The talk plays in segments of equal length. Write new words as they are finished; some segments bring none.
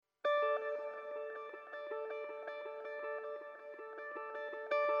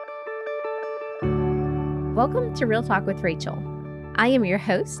Welcome to Real Talk with Rachel. I am your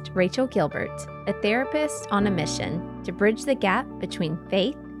host, Rachel Gilbert, a therapist on a mission to bridge the gap between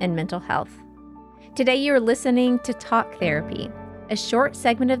faith and mental health. Today you are listening to Talk Therapy, a short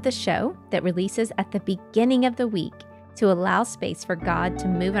segment of the show that releases at the beginning of the week to allow space for God to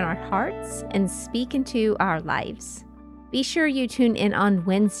move in our hearts and speak into our lives. Be sure you tune in on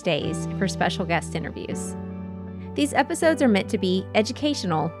Wednesdays for special guest interviews. These episodes are meant to be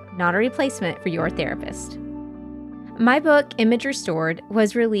educational, not a replacement for your therapist. My book, Image Restored,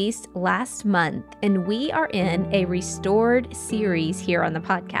 was released last month, and we are in a Restored series here on the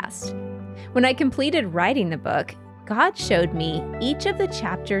podcast. When I completed writing the book, God showed me each of the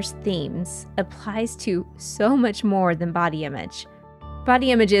chapter's themes applies to so much more than body image.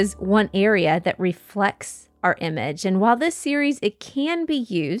 Body image is one area that reflects our image, and while this series, it can be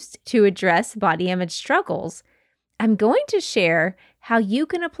used to address body image struggles, I'm going to share how you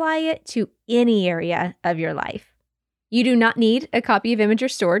can apply it to any area of your life. You do not need a copy of Image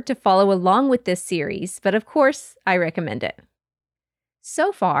Restored to follow along with this series, but of course, I recommend it.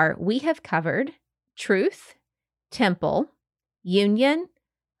 So far, we have covered truth, temple, union,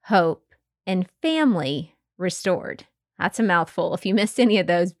 hope, and family restored. That's a mouthful. If you missed any of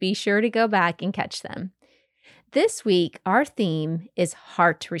those, be sure to go back and catch them. This week, our theme is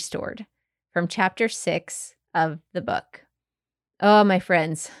heart restored from chapter 6 of the book. Oh, my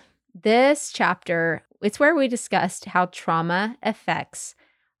friends, this chapter, it's where we discussed how trauma affects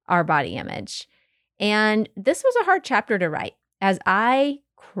our body image. And this was a hard chapter to write as I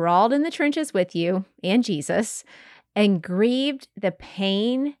crawled in the trenches with you and Jesus and grieved the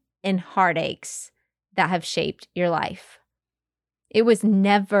pain and heartaches that have shaped your life. It was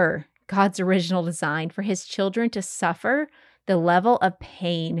never God's original design for his children to suffer the level of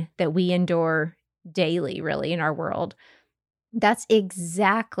pain that we endure daily, really, in our world. That's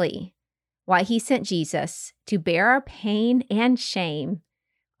exactly why he sent Jesus to bear our pain and shame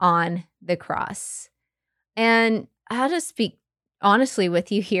on the cross. And I'll just speak honestly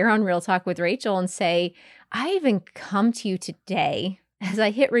with you here on Real Talk with Rachel and say, I even come to you today as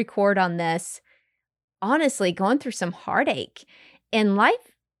I hit record on this, honestly going through some heartache. And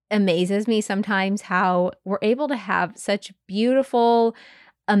life amazes me sometimes how we're able to have such beautiful,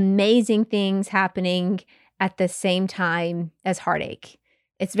 amazing things happening at the same time as heartache.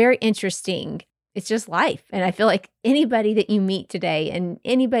 It's very interesting. It's just life. And I feel like anybody that you meet today and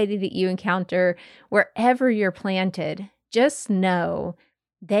anybody that you encounter, wherever you're planted, just know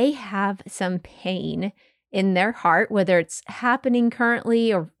they have some pain in their heart, whether it's happening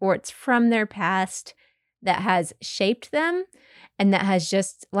currently or it's from their past that has shaped them and that has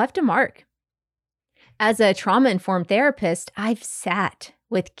just left a mark. As a trauma-informed therapist, I've sat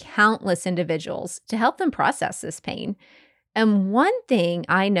with countless individuals to help them process this pain. And one thing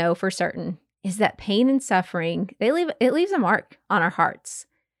I know for certain is that pain and suffering, it leaves a mark on our hearts,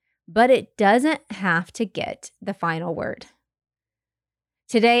 but it doesn't have to get the final word.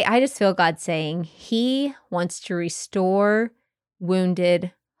 Today, I just feel God saying he wants to restore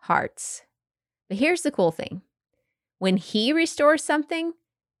wounded hearts. But here's the cool thing. When he restores something,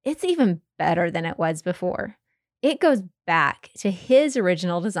 it's even better than it was before. It goes back to his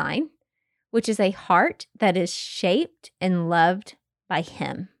original design, which is a heart that is shaped and loved by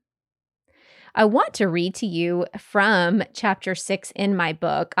him. I want to read to you from chapter 6 in my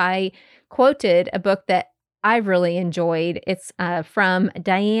book. I quoted a book that I really enjoyed. It's from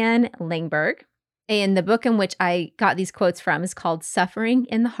Diane Langberg. And the book in which I got these quotes from is called Suffering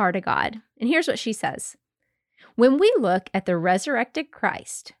in the Heart of God. And here's what she says. When we look at the resurrected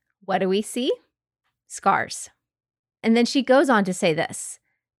Christ, what do we see? Scars. And then she goes on to say this,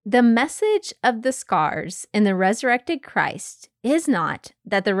 the message of the scars in the resurrected Christ is not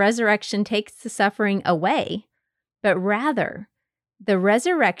that the resurrection takes the suffering away, but rather the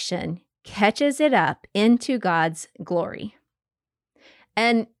resurrection catches it up into God's glory.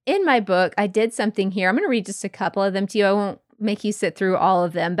 And in my book, I did something here. I'm going to read just a couple of them to you. I won't make you sit through all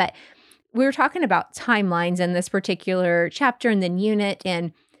of them, but we were talking about timelines in this particular chapter and then unit,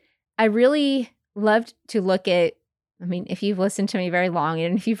 and I really loved to look at, if you've listened to me very long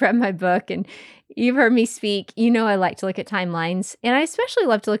and if you've read my book and you've heard me speak, you know I like to look at timelines. And I especially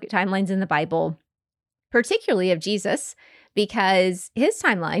love to look at timelines in the Bible, particularly of Jesus, because his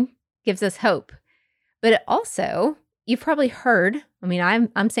timeline gives us hope. But it also, you've probably heard,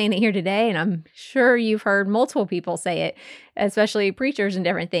 I'm saying it here today, and I'm sure you've heard multiple people say it, especially preachers and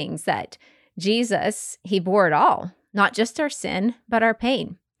different things, that Jesus, he bore it all, not just our sin, but our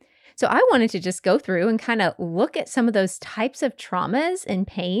pain. So I wanted to just go through and kind of look at some of those types of traumas and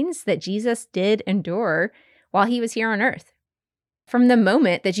pains that Jesus did endure while he was here on earth. from the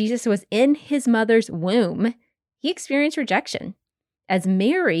moment that Jesus was in his mother's womb, he experienced rejection, as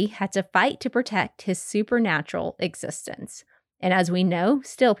Mary had to fight to protect his supernatural existence. And as we know,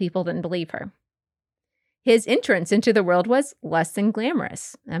 still people didn't believe her. His entrance into the world was less than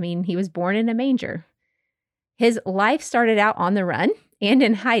glamorous. I mean, he was born in a manger. His life started out on the run and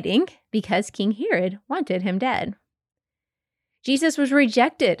in hiding because King Herod wanted him dead. Jesus was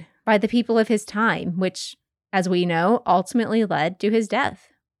rejected by the people of his time, which, as we know, ultimately led to his death.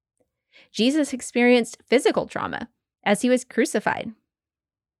 Jesus experienced physical trauma as he was crucified.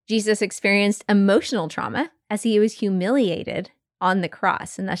 Jesus experienced emotional trauma as he was humiliated on the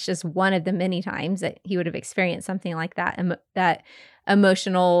cross. And that's just one of the many times that he would have experienced something like that, that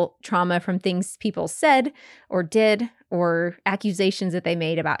emotional trauma from things people said or did or accusations that they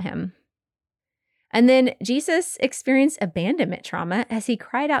made about him. And then Jesus experienced abandonment trauma as he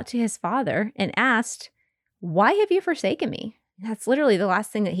cried out to his Father and asked, "Why have you forsaken me?" That's literally the last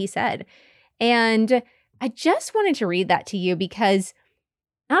thing that he said. And I just wanted to read that to you because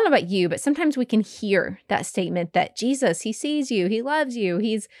I don't know about you, but sometimes we can hear that statement that Jesus, he sees you, he loves you,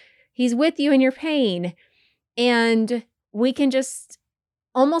 he's with you in your pain. And we can just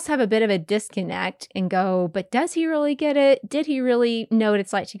almost have a bit of a disconnect and go, but does he really get it? Did he really know what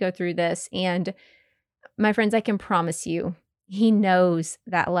it's like to go through this? And my friends, I can promise you, he knows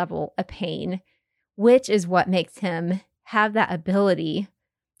that level of pain, which is what makes him have that ability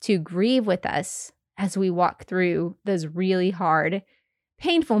to grieve with us as we walk through those really hard,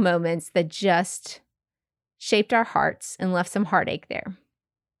 painful moments that just shaped our hearts and left some heartache there.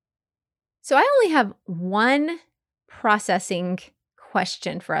 So I only have one processing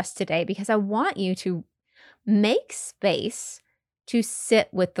question for us today because I want you to make space to sit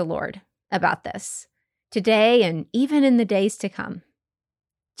with the Lord about this today and even in the days to come.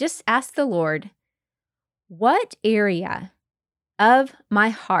 Just ask the Lord, what area of my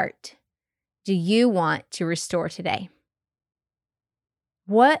heart do you want to restore today?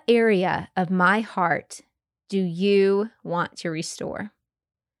 What area of my heart do you want to restore?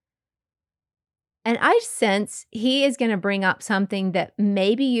 And I sense he is going to bring up something that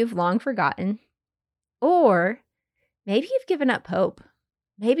maybe you've long forgotten, or maybe you've given up hope.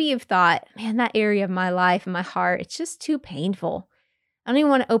 Maybe you've thought, man, that area of my life and my heart, it's just too painful. I don't even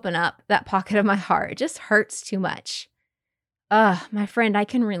want to open up that pocket of my heart. It just hurts too much. My friend, I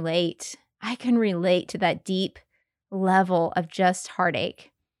can relate. I can relate to that deep level of just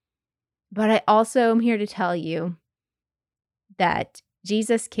heartache. But I also am here to tell you that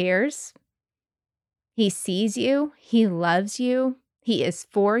Jesus cares. He sees you. He loves you. He is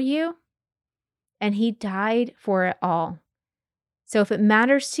for you. And he died for it all. So if it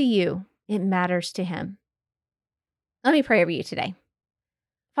matters to you, it matters to him. Let me pray over you today.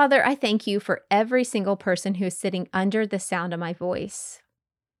 Father, I thank you for every single person who is sitting under the sound of my voice.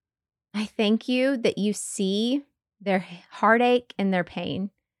 I thank you that you see their heartache and their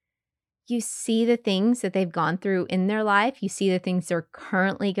pain. You see the things that they've gone through in their life. You see the things they're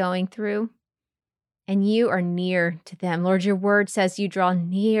currently going through. And you are near to them. Lord, your word says you draw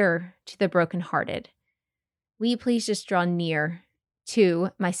near to the brokenhearted. Will you please just draw near to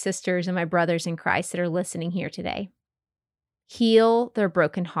my sisters and my brothers in Christ that are listening here today? Heal their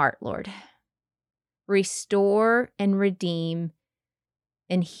broken heart, Lord. Restore and redeem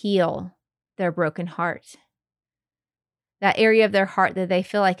and heal their broken heart. That area of their heart that they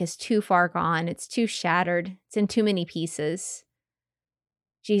feel like is too far gone, it's too shattered, it's in too many pieces.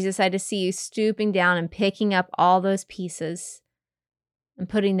 Jesus, I just see you stooping down and picking up all those pieces and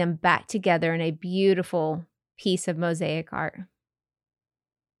putting them back together in a beautiful piece of mosaic art.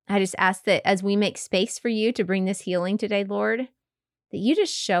 I just ask that as we make space for you to bring this healing today, Lord, that you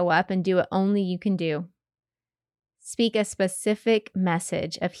just show up and do what only you can do. Speak a specific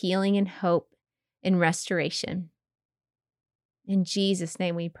message of healing and hope and restoration. In Jesus'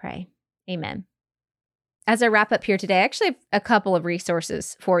 name we pray. Amen. As I wrap up here today, I actually have a couple of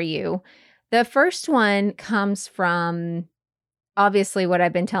resources for you. The first one comes from obviously what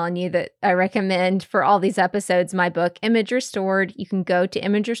I've been telling you that I recommend for all these episodes, my book, Image Restored. You can go to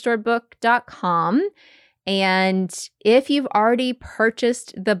imagerestoredbook.com. And if you've already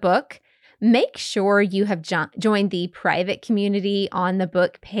purchased the book, make sure you have joined the private community on the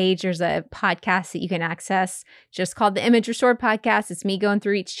book page. There's a podcast that you can access just called the Image Restored Podcast. It's me going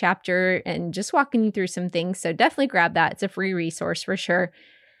through each chapter and just walking you through some things. So definitely grab that. It's a free resource for sure.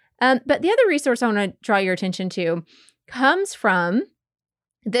 But the other resource I want to draw your attention to comes from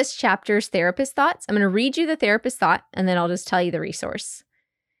this chapter's therapist thoughts. I'm going to read you the therapist thought, and then I'll just tell you the resource.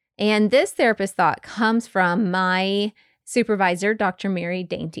 And this therapist thought comes from my supervisor, Dr. Mary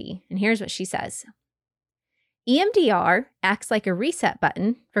Dainty. And here's what she says. EMDR acts like a reset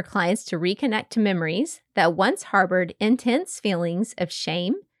button for clients to reconnect to memories that once harbored intense feelings of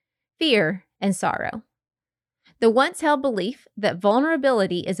shame, fear, and sorrow. The once held belief that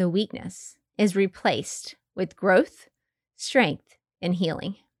vulnerability is a weakness is replaced with growth, strength, and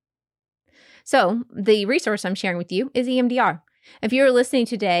healing. So, the resource I'm sharing with you is EMDR. If you're listening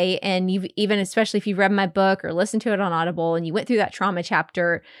today and especially if you've read my book or listened to it on Audible and you went through that trauma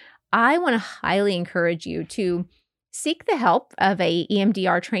chapter, I want to highly encourage you to seek the help of a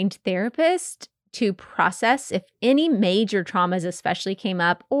EMDR trained therapist to process if any major traumas especially came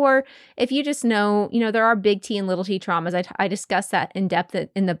up, or if you just know, there are big T and little t traumas. I discuss that in depth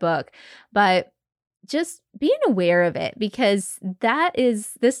in the book, but just being aware of it, because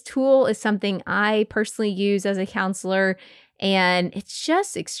this tool is something I personally use as a counselor, and it's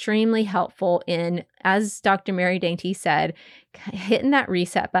just extremely helpful in, as Dr. Mary Dainty said, hitting that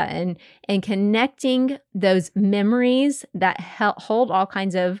reset button and connecting those memories that hold all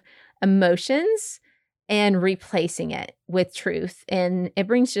kinds of emotions and replacing it with truth. And it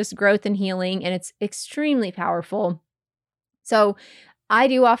brings just growth and healing, and it's extremely powerful. So I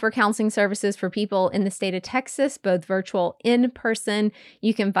do offer counseling services for people in the state of Texas, both virtual and in person.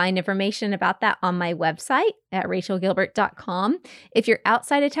 You can find information about that on my website at rachelgilbert.com. If you're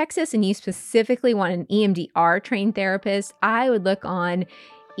outside of Texas and you specifically want an EMDR trained therapist, I would look on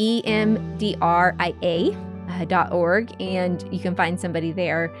emdria.org and you can find somebody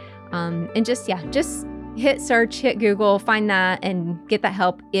there. And just hit search, hit Google, find that, and get that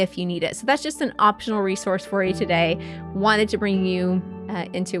help if you need it. So that's just an optional resource for you today. Wanted to bring you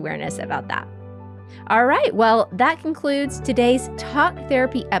into awareness about that. All right, well, that concludes today's Talk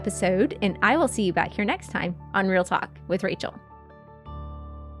Therapy episode, and I will see you back here next time on Real Talk with Rachel.